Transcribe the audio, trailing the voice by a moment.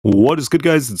What is good,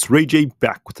 guys? It's Rey-Jay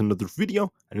back with another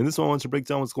video, and in this one I want to break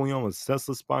down what's going on with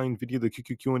Tesla, SPY, Nvda, the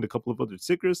QQQ, and a couple of other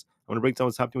tickers. I want to break down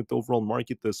what's happening with the overall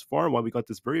market thus far, why we got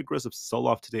this very aggressive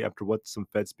sell-off today after what some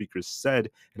Fed speakers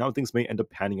said, and how things may end up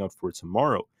panning out for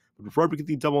tomorrow. But before I begin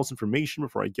the double information,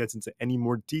 before I get into any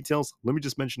more details, let me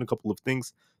just mention a couple of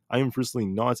things. I am personally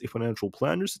not a financial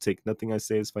planner, so take nothing I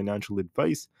say as financial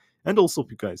advice. And also,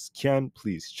 if you guys can,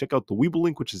 please check out the Webull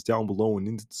link, which is down below and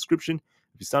in the description.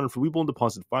 If you sign up for Webull and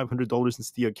deposit $500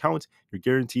 into the account, you're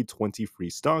guaranteed 20 free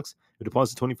stocks. If you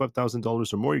deposit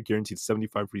 $25,000 or more, you're guaranteed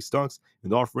 75 free stocks.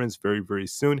 And the offer ends very, very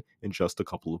soon in just a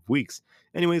couple of weeks.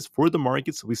 Anyways, for the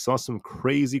markets, we saw some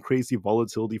crazy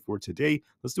volatility for today.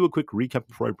 Let's do a quick recap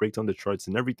before I break down the charts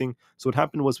and everything. So what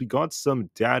happened was we got some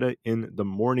data in the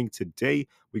morning today.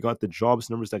 We got the jobs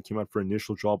numbers that came out for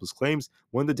initial jobless claims.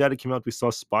 When the data came out, we saw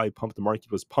SPY pump. The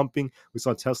market was pumping. We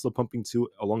saw Tesla pumping too,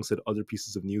 alongside other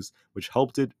pieces of news which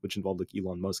helped it, which involved like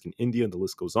Elon Musk in India, and the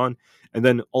list goes on. And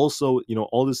then also,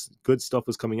 all this good stuff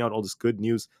was coming out, all this good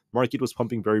news. Market was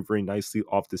pumping very, very nicely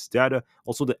off this data.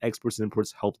 Also, the exports and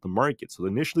imports helped the market. So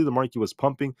initially, the market was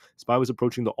pumping. SPY was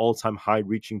approaching the all-time high,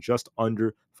 reaching just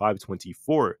under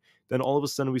 524. Then all of a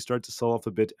sudden, we started to sell off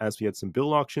a bit as we had some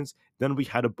bill auctions. Then we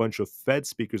had a bunch of Fed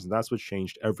speakers, and that's what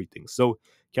changed everything. So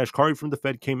Kashkari from the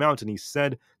Fed came out and he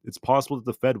said it's possible that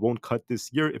the Fed won't cut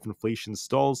this year if inflation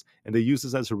stalls, and they use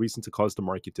this as a reason to cause the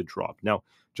market to drop. Now,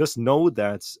 just know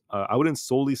that I wouldn't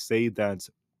solely say that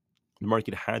the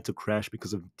market had to crash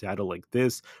because of data like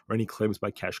this or any claims by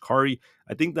Kashkari.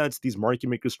 I think that these market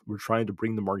makers were trying to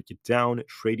bring the market down,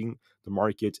 trading the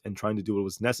market and trying to do what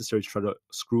was necessary to try to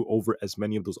screw over as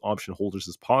many of those option holders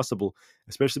as possible,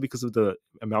 especially because of the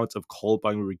amount of call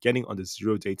buying we were getting on the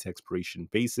 0-day to expiration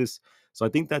basis. So I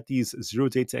think that these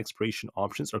 0-day to expiration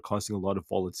options are causing a lot of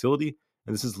volatility.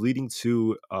 And this is leading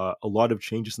to a lot of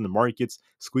changes in the markets,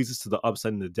 squeezes to the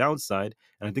upside and the downside.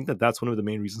 And I think that that's one of the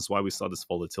main reasons why we saw this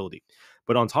volatility.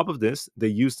 But on top of this, they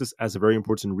use this as a very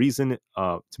important reason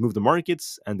to move the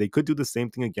markets, and they could do the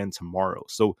same thing again tomorrow.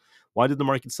 So why did the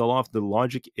market sell off? The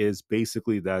logic is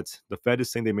basically that the Fed is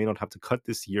saying they may not have to cut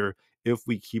this year if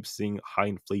we keep seeing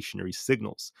high inflationary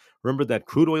signals. Remember that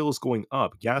crude oil is going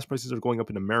up, gas prices are going up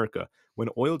in America. When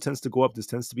oil tends to go up, this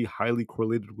tends to be highly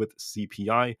correlated with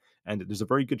CPI, and there's a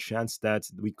very good chance that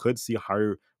we could see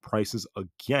higher prices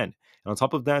again. And on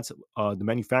top of that, the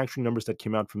manufacturing numbers that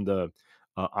came out from the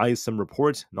ISM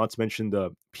report, not to mention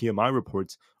the PMI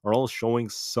reports, are all showing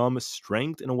some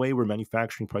strength in a way where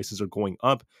manufacturing prices are going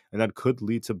up, and that could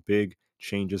lead to big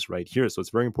changes right here. So it's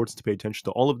very important to pay attention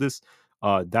to all of this.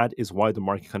 That is why the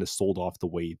market kind of sold off the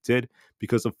way it did,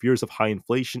 because of fears of high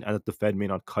inflation and that the Fed may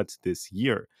not cut this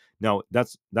year. Now,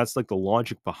 that's like the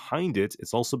logic behind it.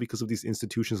 It's also because of these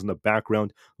institutions in the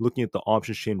background looking at the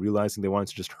options chain, realizing they wanted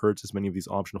to just hurt as many of these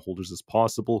option holders as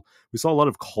possible. We saw a lot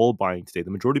of call buying today. The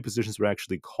majority of positions were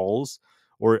actually calls,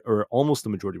 or almost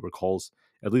the majority were calls,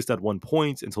 at least at one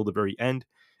point until the very end.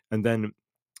 And then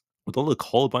with all the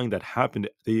call buying that happened,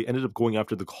 they ended up going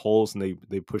after the calls and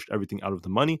they pushed everything out of the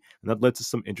money, and that led to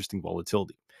some interesting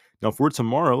volatility. Now, for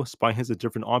tomorrow, SPY has a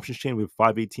different options chain. We have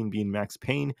 518 being max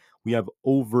pain. We have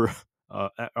over, I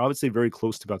would say, very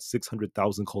close to about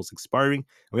 600,000 calls expiring, and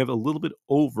we have a little bit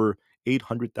over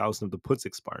 800,000 of the puts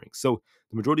expiring. So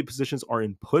the majority of positions are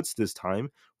in puts this time.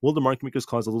 Will the market makers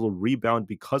cause a little rebound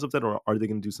because of that, or are they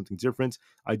going to do something different?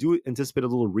 I do anticipate a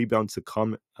little rebound to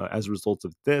come as a result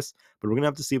of this, but we're going to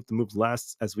have to see if the move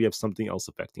lasts, as we have something else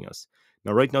affecting us.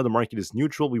 Now, right now, the market is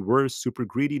neutral. We were super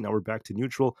greedy. Now we're back to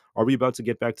neutral. Are we about to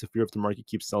get back to fear if the market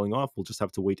keeps selling off? We'll just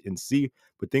have to wait and see.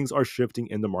 But things are shifting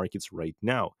in the markets right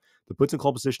now. The puts and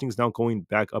call positioning is now going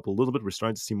back up a little bit. We're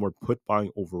starting to see more put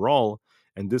buying overall,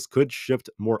 and this could shift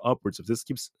more upwards. If this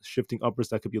keeps shifting upwards,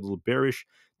 that could be a little bearish.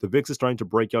 The VIX is starting to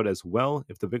break out as well.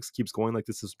 If the VIX keeps going like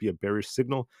this will be a bearish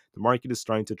signal. The market is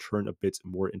starting to turn a bit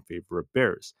more in favor of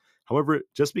bears. However,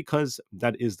 just because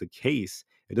that is the case,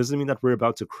 it doesn't mean that we're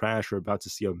about to crash or about to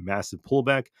see a massive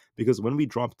pullback, because when we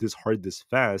drop this hard this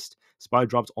fast, SPY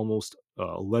dropped almost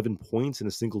 11 points in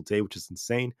a single day, which is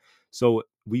insane. So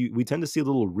we tend to see a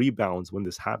little rebounds when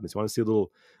this happens. You want to see a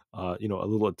little a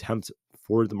little attempt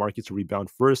for the market to rebound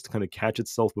first, to kind of catch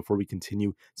itself before we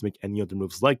continue to make any other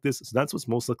moves like this. So that's what's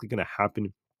most likely going to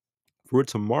happen for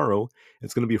tomorrow.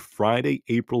 It's going to be Friday,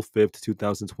 April 5th,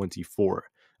 2024.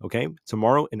 Okay,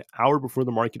 tomorrow, an hour before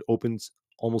the market opens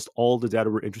almost all the data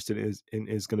we're interested in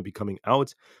is going to be coming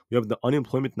out. We have the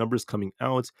unemployment numbers coming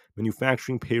out,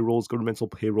 manufacturing payrolls, governmental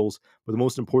payrolls, but the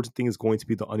most important thing is going to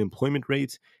be the unemployment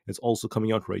rate. It's also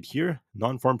coming out right here.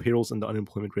 Non-farm payrolls and the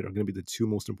unemployment rate are going to be the two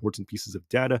most important pieces of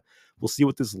data. We'll see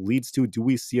what this leads to. Do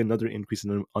we see another increase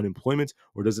in unemployment,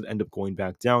 or does it end up going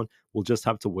back down? We'll just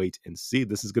have to wait and see.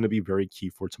 This is going to be very key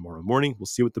for tomorrow morning. We'll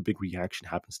see what the big reaction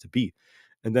happens to be.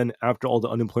 And then after all the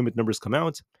unemployment numbers come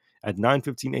out, at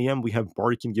 9:15 a.m., we have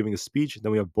Barkin giving a speech.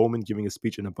 Then we have Bowman giving a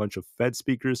speech and a bunch of Fed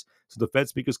speakers. So the Fed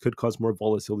speakers could cause more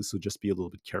volatility, so just be a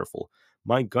little bit careful.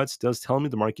 My guts does tell me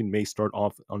the market may start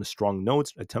off on a strong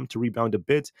note, attempt to rebound a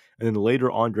bit, and then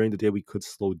later on during the day, we could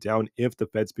slow down if the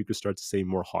Fed speakers start to say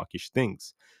more hawkish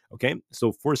things. Okay,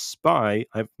 so for SPY,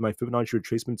 I have my Fibonacci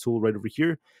retracement tool right over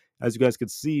here. As you guys can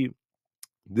see,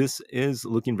 this is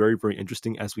looking very, very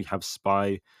interesting as we have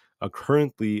SPY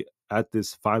currently at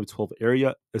this 512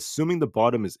 area, assuming the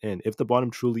bottom is in. If the bottom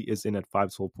truly is in at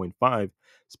 512.5,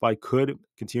 SPY could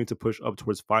continue to push up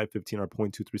towards 515, our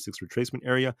 0.236 retracement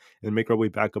area, and make our way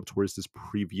back up towards this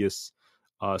previous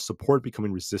support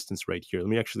becoming resistance right here. Let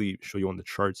me actually show you on the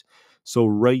charts. So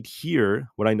right here,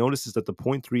 what I noticed is that the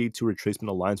 0.382 retracement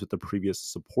aligns with the previous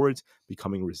support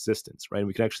becoming resistance, right? And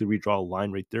we can actually redraw a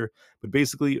line right there. But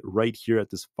basically right here at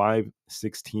this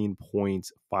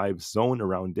 516.5 zone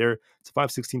around there, it's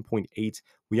 516.8.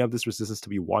 We have this resistance to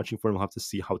be watching for, and we'll have to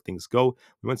see how things go.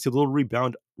 We might see a little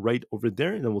rebound right over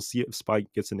there, and then we'll see if SPY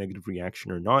gets a negative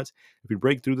reaction or not. If we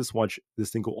break through this, watch this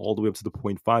thing go all the way up to the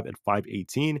 0.5 at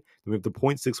 518. Then we have the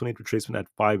 0.618 retracement at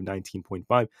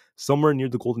 519.5. Somewhere near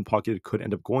the golden pocket it could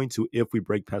end up going to if we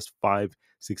break past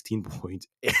 516.8.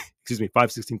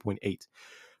 516.8.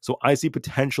 So I see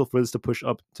potential for this to push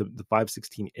up to the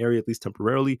 516 area, at least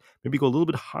temporarily, maybe go a little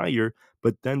bit higher.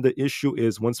 But then the issue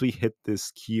is once we hit this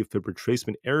key fib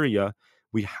retracement area,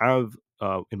 we have,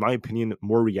 in my opinion,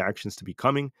 more reactions to be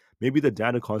coming. Maybe the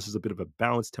data causes a bit of a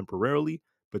bounce temporarily,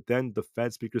 but then the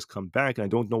Fed speakers come back, and I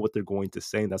don't know what they're going to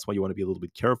say, and that's why you want to be a little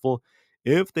bit careful.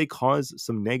 If they cause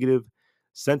some negative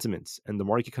sentiments and the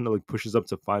market kind of like pushes up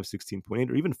to 516.8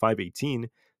 or even 518,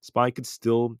 SPY could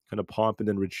still kind of pop and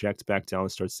then reject back down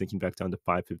and start sinking back down to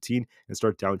 515 and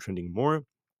start downtrending more.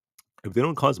 If they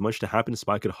don't cause much to happen,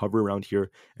 SPY could hover around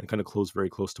here and kind of close very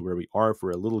close to where we are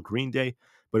for a little green day.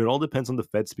 But it all depends on the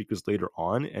Fed speakers later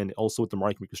on and also what the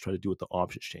market makers try to do with the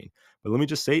options chain. But let me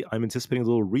just say, I'm anticipating a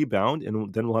little rebound,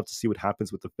 and then we'll have to see what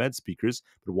happens with the Fed speakers.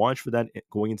 But watch for that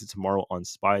going into tomorrow on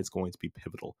SPY. It's going to be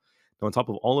pivotal. Now, on top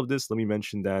of all of this, let me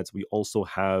mention that we also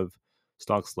have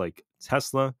stocks like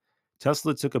Tesla.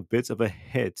 Tesla took a bit of a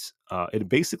hit. It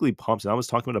basically pumps, and I was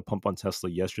talking about a pump on Tesla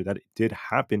yesterday. That did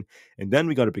happen, and then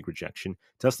we got a big rejection.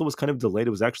 Tesla was kind of delayed.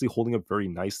 It was actually holding up very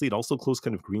nicely. It also closed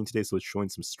kind of green today, so it's showing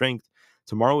some strength.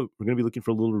 Tomorrow, we're going to be looking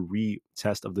for a little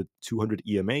retest of the 200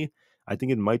 EMA. I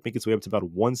think it might make its way up to about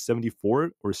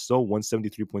 174 or so,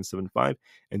 173.75.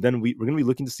 And then we're going to be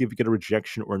looking to see if we get a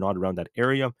rejection or not around that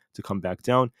area to come back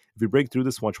down. If we break through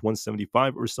this, watch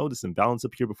 175 or so, this imbalance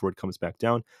up here before it comes back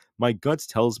down. My guts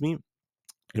tells me,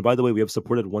 and by the way, we have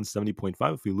support at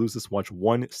 170.5. If we lose this, watch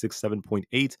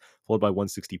 167.8, followed by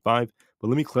 165. But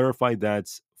let me clarify that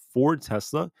for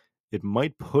Tesla, it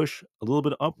might push a little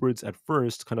bit upwards at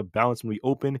first, kind of bounce when we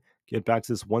open, get back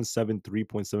to this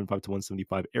 173.75 to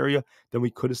 175 area. Then we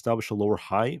could establish a lower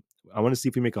high. I want to see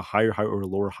if we make a higher high or a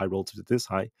lower high relative to this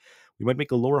high. We might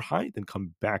make a lower high, then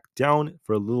come back down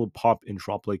for a little pop and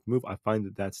drop-like move. I find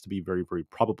that that's to be very, very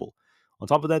probable. On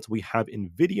top of that, we have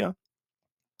Nvda.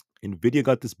 Nvidia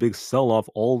got this big sell-off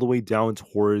all the way down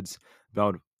towards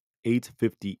about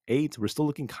 858. We're still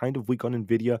looking kind of weak on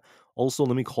Nvidia. Also,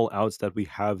 let me call out that we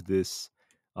have this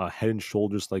head and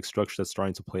shoulders like structure that's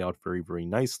starting to play out very, very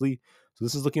nicely. So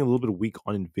this is looking a little bit weak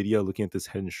on Nvidia. Looking at this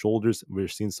head and shoulders, we're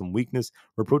seeing some weakness.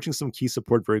 We're approaching some key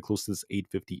support very close to this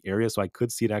 850 area. So I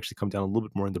could see it actually come down a little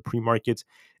bit more in the pre-market.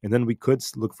 And then we could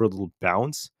look for a little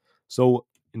bounce. So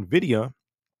Nvidia,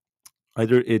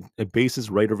 either it bases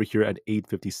right over here at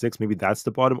 856, maybe that's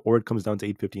the bottom, or it comes down to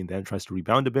 850 and then tries to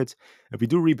rebound a bit. If we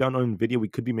do rebound on Nvidia, we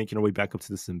could be making our way back up to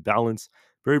this imbalance,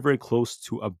 very, very close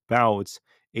to about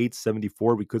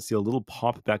 874. We could see a little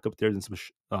pop back up there, then some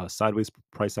sideways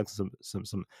price action,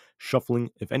 some shuffling,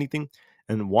 if anything.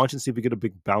 And watch and see if we get a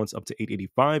big bounce up to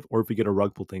 885, or if we get a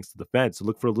rug pull thanks to the Fed. So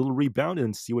look for a little rebound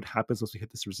and see what happens once we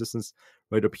hit this resistance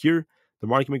right up here. The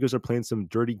market makers are playing some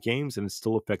dirty games, and it's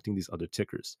still affecting these other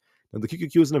tickers. Now, the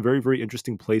QQQ is in a very, very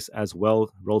interesting place as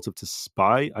well relative to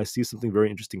SPY. I see something very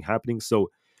interesting happening. So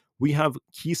we have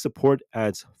key support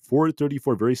at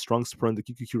 434, very strong support on the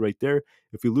QQQ right there.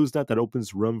 If we lose that, that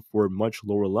opens room for much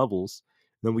lower levels.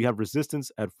 Then we have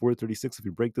resistance at 436. If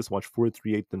we break this, watch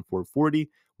 438, then 440.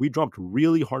 We dropped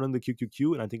really hard on the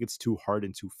QQQ, and I think it's too hard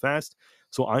and too fast.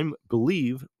 So I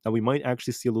believe that we might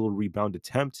actually see a little rebound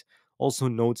attempt. Also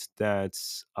note that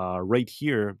right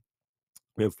here,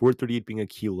 we have 438 being a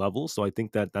key level, so I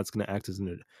think that that's going to act as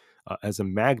a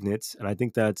magnet, and I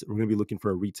think that we're going to be looking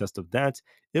for a retest of that,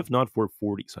 if not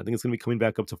 440. So I think it's going to be coming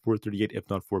back up to 438, if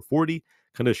not 440,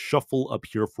 kind of shuffle up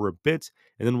here for a bit,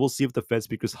 and then we'll see if the Fed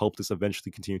speakers help this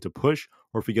eventually continue to push,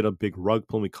 or if we get a big rug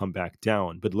pull and we come back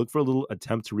down. But look for a little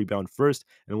attempt to rebound first,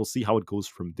 and we'll see how it goes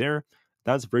from there.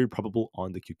 That's very probable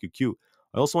on the QQQ.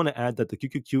 I also want to add that the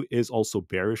QQQ is also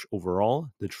bearish overall.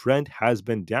 The trend has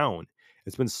been down.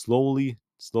 It's been slowly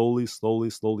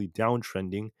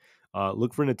downtrending.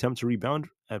 Look for an attempt to rebound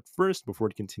at first before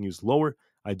it continues lower.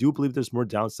 I do believe there's more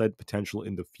downside potential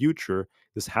in the future.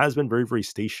 This has been very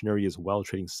stationary as well,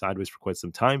 trading sideways for quite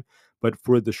some time. But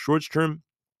for the short term,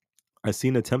 I see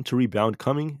an attempt to rebound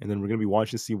coming, and then we're going to be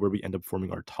watching to see where we end up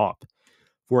forming our top.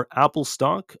 For Aapl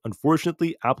stock,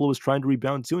 unfortunately, Aapl was trying to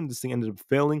rebound too, and this thing ended up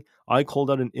failing. I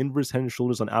called out an inverse head and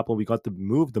shoulders on Aapl. We got the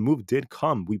move. The move did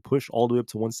come. We pushed all the way up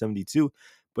to 172,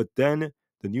 but then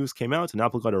the news came out, and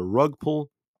Aapl got a rug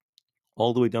pull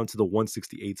all the way down to the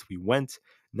 168s we went.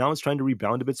 Now it's trying to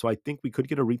rebound a bit, so I think we could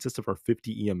get a retest of our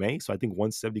 50 EMA. So I think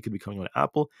 170 could be coming on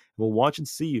Aapl. We'll watch and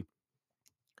see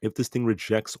if this thing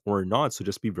rejects or not, so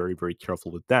just be very careful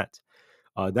with that.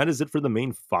 That is it for the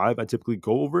main 5 I typically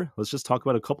go over. Let's just talk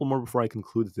about a couple more before I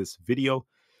conclude this video.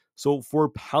 So for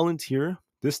Palantir,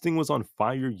 this thing was on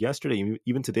fire yesterday.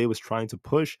 Even today was trying to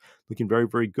push, looking very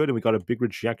good, and we got a big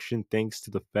rejection thanks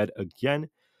to the Fed again.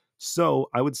 So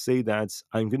I would say that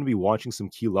I'm going to be watching some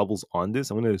key levels on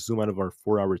this. I'm going to zoom out of our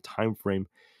 4-hour time frame.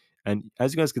 And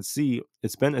as you guys can see,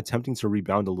 it's been attempting to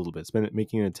rebound a little bit. It's been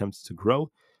making an attempt to grow.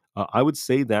 I would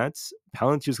say that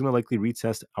Palantir is going to likely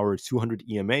retest our 200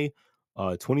 EMA,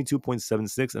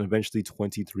 22.76, and eventually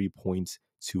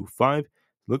 23.25.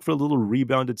 Look for a little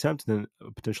rebound attempt and then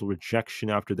a potential rejection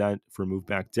after that for a move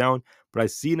back down. But I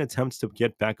see an attempt to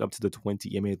get back up to the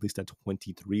 20 EMA, at least at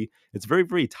 23. It's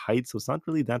very tight, so it's not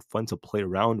really that fun to play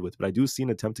around with. But I do see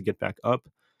an attempt to get back up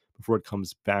before it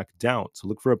comes back down. So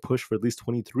look for a push for at least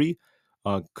 23.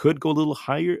 Could go a little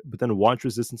higher, but then watch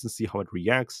resistance and see how it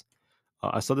reacts.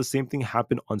 I saw the same thing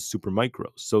happen on Supermicro.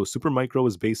 So Supermicro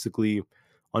is basically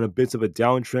on a bit of a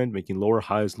downtrend, making lower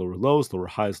highs, lower lows, lower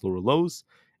highs, lower lows.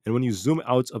 And when you zoom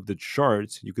out of the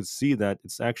chart, you could see that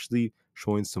it's actually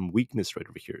showing some weakness right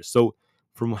over here. So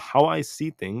from how I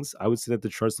see things, I would say that the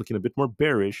chart's looking a bit more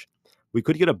bearish. We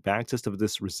could get a backtest of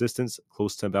this resistance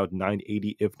close to about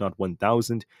 980, if not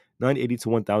 1000. 980 to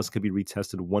 1000 could be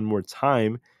retested one more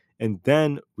time. And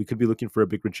then we could be looking for a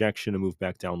big rejection and move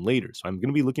back down later. So I'm going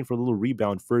to be looking for a little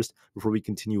rebound first before we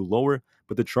continue lower,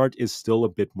 but the chart is still a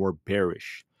bit more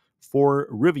bearish. For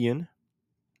Rivian's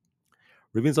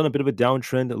on a bit of a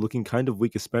downtrend, looking kind of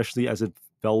weak, especially as it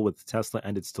fell with Tesla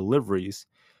and its deliveries.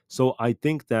 So I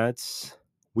think that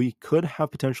we could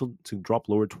have potential to drop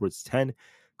lower towards 10,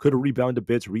 could rebound a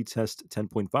bit, retest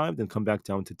 10.5, then come back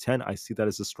down to 10. I see that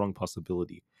as a strong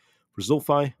possibility. For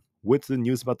SoFi, with the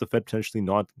news about the Fed potentially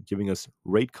not giving us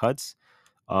rate cuts,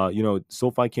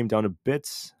 SoFi came down a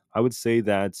bit. I would say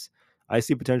that I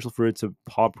see potential for it to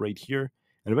pop right here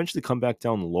and eventually come back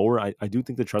down lower. I do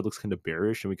think the chart looks kind of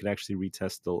bearish, and we could actually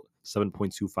retest the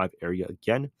 7.25 area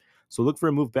again. So look for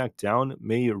a move back down,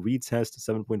 may retest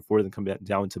 7.4, then come back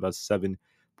down to about 7.2.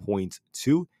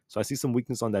 So I see some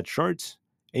weakness on that chart.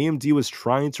 AMD was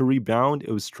trying to rebound.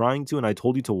 It was trying to, and I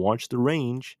told you to watch the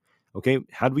range. Okay,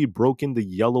 had we broken the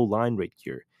yellow line right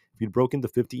here, if we'd broken the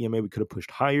 50 EMA, we could have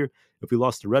pushed higher. If we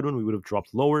lost the red one, we would have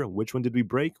dropped lower. Which one did we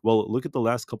break? Well, look at the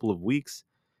last couple of weeks,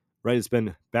 right? It's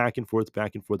been back and forth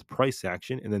price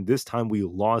action. And then this time we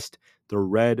lost the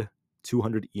red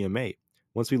 200 EMA.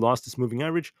 Once we lost this moving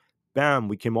average, bam,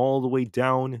 we came all the way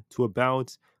down to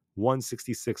about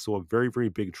 166. So a very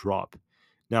big drop.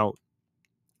 Now,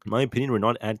 in my opinion, we're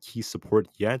not at key support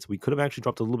yet. We could have actually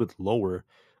dropped a little bit lower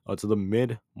to the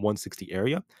mid 160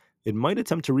 area. It might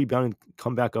attempt to rebound and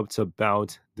come back up to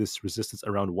about this resistance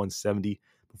around 170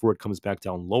 before it comes back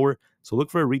down lower. So look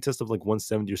for a retest of like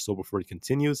 170 or so before it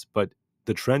continues, but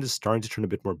the trend is starting to turn a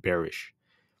bit more bearish.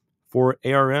 For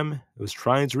ARM, it was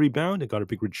trying to rebound. It got a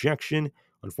big rejection.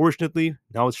 Unfortunately,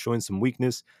 now it's showing some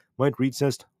weakness. Might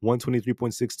retest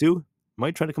 123.62.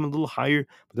 Might try to come a little higher,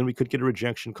 but then we could get a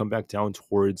rejection, come back down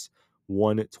towards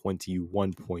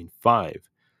 121.5.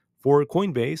 For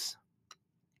Coinbase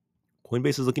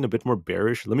is looking a bit more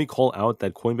bearish. Let me call out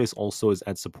that Coinbase also is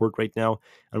at support right now,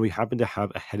 and we happen to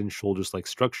have a head and shoulders like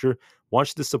structure.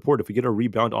 Watch this support. If we get a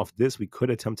rebound off this, we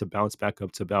could attempt to bounce back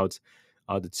up to about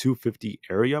the 250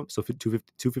 area, so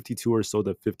 252 or so,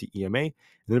 the 50 EMA. And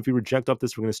then if we reject off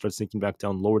this, we're going to start sinking back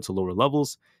down lower to lower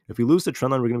levels. If we lose the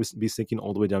trend line, we're going to be sinking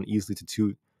all the way down easily to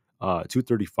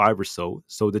 235 or so.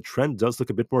 So the trend does look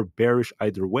a bit more bearish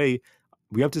either way.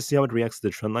 We have to see how it reacts to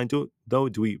the trend line, though.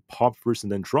 Do we pop first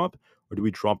and then drop, or do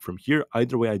we drop from here?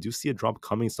 Either way, I do see a drop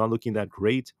coming. It's not looking that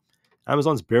great.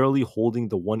 Amazon's barely holding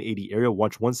the 180 area.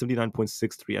 Watch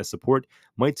 179.63 as support.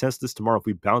 Might test this tomorrow. If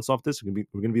we bounce off this, we're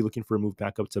gonna be looking for a move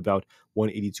back up to about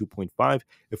 182.5.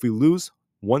 If we lose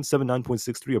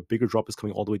 179.63, a bigger drop is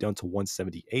coming all the way down to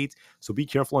 178. So be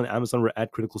careful on Amazon. We're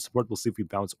at critical support. We'll see if we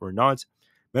bounce or not.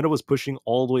 Meta was pushing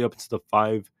all the way up into the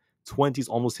 520s,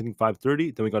 almost hitting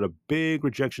 530. Then we got a big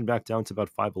rejection back down to about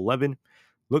 511.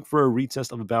 Look for a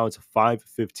retest of about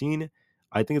 515.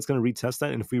 I think it's going to retest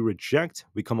that. And if we reject,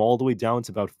 we come all the way down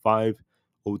to about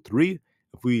 503.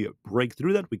 If we break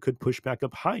through that, we could push back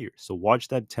up higher. So watch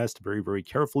that test very, very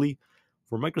carefully.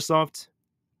 For Microsoft,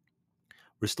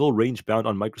 we're still range bound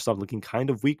on Microsoft, looking kind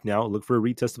of weak now. Look for a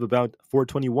retest of about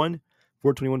 421,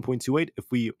 421.28.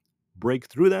 If we break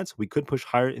through that, we could push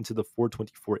higher into the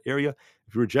 424 area.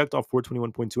 If we reject off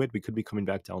 421.28, we could be coming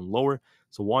back down lower.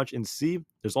 So watch and see.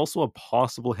 There's also a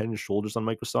possible head and shoulders on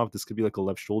Microsoft. This could be like a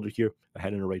left shoulder here, a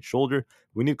head and a right shoulder.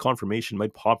 We need confirmation.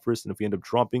 Might pop first, and if we end up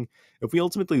dropping, if we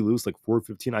ultimately lose like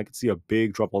 415, I could see a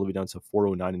big drop all the way down to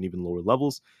 409 and even lower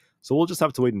levels. So we'll just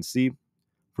have to wait and see.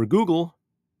 For Google,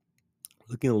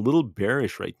 looking a little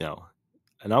bearish right now.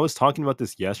 And I was talking about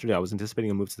this yesterday. I was anticipating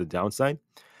a move to the downside.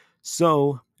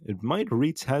 So it might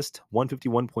retest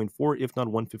 151.4, if not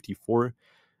 154.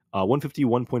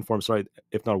 151.4, I'm sorry,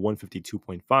 if not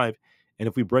 152.5. And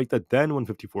if we break that, then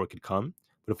 154 could come.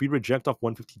 But if we reject off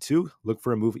 152, look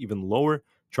for a move even lower.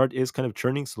 Chart is kind of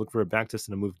churning, so look for a backtest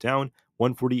and a move down.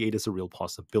 148 is a real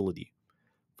possibility.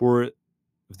 For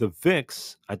the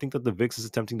VIX, I think that the VIX is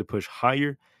attempting to push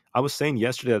higher. I was saying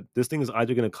yesterday that this thing is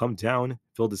either going to come down,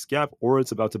 fill this gap, or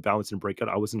it's about to bounce and break out.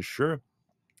 I wasn't sure.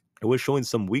 It was showing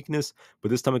some weakness,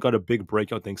 but this time it got a big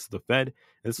breakout thanks to the Fed.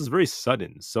 And this was very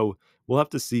sudden. So we'll have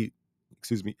to see,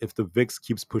 if the VIX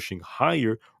keeps pushing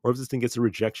higher or if this thing gets a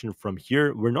rejection from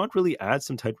here. We're not really at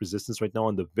some tight resistance right now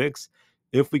on the VIX.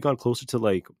 If we got closer to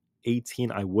like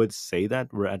 18, I would say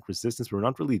that we're at resistance, but we're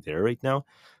not really there right now.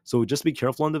 So just be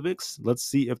careful on the VIX. Let's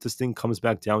see if this thing comes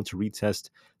back down to retest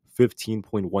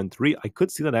 15.13. I could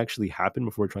see that actually happen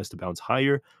before it tries to bounce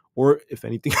higher, or if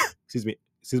anything, excuse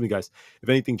me, guys, if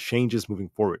anything changes moving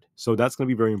forward. So that's going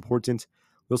to be very important.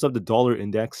 We also have the dollar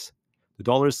index. The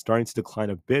dollar is starting to decline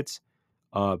a bit,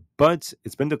 but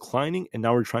it's been declining, and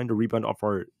now we're trying to rebound off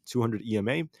our 200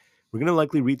 EMA. We're going to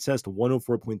likely retest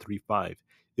 104.35.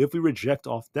 If we reject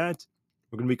off that,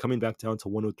 we're going to be coming back down to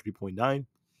 103.9.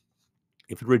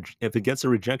 If it gets a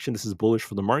rejection, this is bullish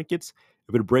for the markets.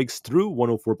 If it breaks through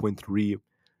 104.3,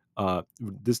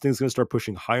 this thing's going to start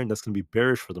pushing higher, and that's going to be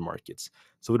bearish for the markets.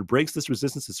 So if it breaks this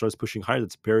resistance, it starts pushing higher,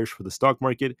 that's bearish for the stock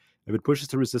market. If it pushes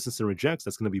to resistance and rejects,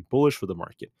 that's going to be bullish for the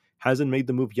market. Hasn't made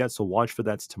the move yet, so watch for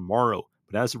that tomorrow.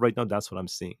 But as of right now, that's what I'm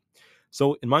seeing.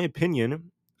 So in my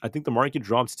opinion, I think the market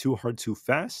dropped too hard too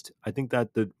fast. I think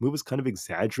that the move is kind of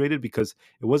exaggerated because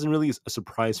it wasn't really a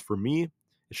surprise for me.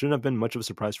 It shouldn't have been much of a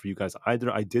surprise for you guys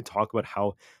either. I did talk about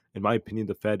how, in my opinion,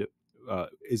 the Fed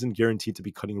isn't guaranteed to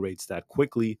be cutting rates that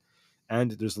quickly.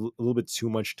 And there's a little bit too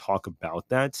much talk about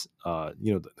that.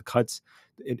 The cuts,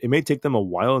 it may take them a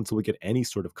while until we get any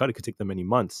sort of cut. It could take them many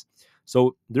months.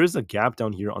 So there is a gap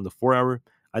down here on the 4-hour.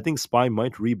 I think SPY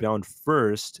might rebound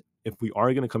first if we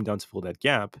are going to come down to fill that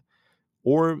gap.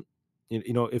 Or,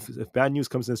 if bad news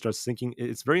comes in and starts sinking,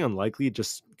 it's very unlikely it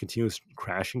just continues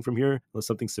crashing from here unless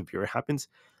something severe happens.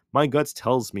 My guts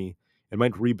tells me it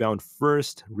might rebound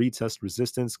first, retest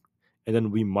resistance, and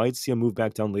then we might see a move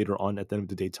back down later on at the end of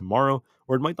the day tomorrow,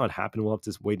 or it might not happen. We'll have to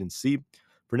just wait and see.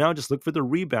 For now, just look for the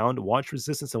rebound, watch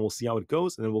resistance, and we'll see how it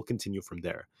goes, and then we'll continue from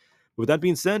there. With that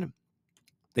being said,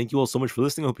 thank you all so much for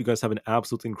listening. I hope you guys have an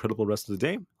absolutely incredible rest of the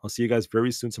day. I'll see you guys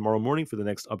very soon tomorrow morning for the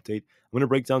next update. I'm going to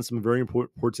break down some very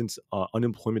important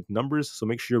unemployment numbers, so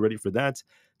make sure you're ready for that.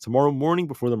 Tomorrow morning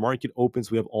before the market opens,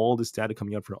 we have all this data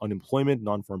coming out for unemployment,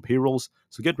 non-farm payrolls,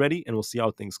 so get ready and we'll see how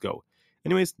things go.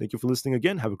 Anyways, thank you for listening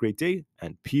again. Have a great day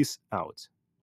and peace out.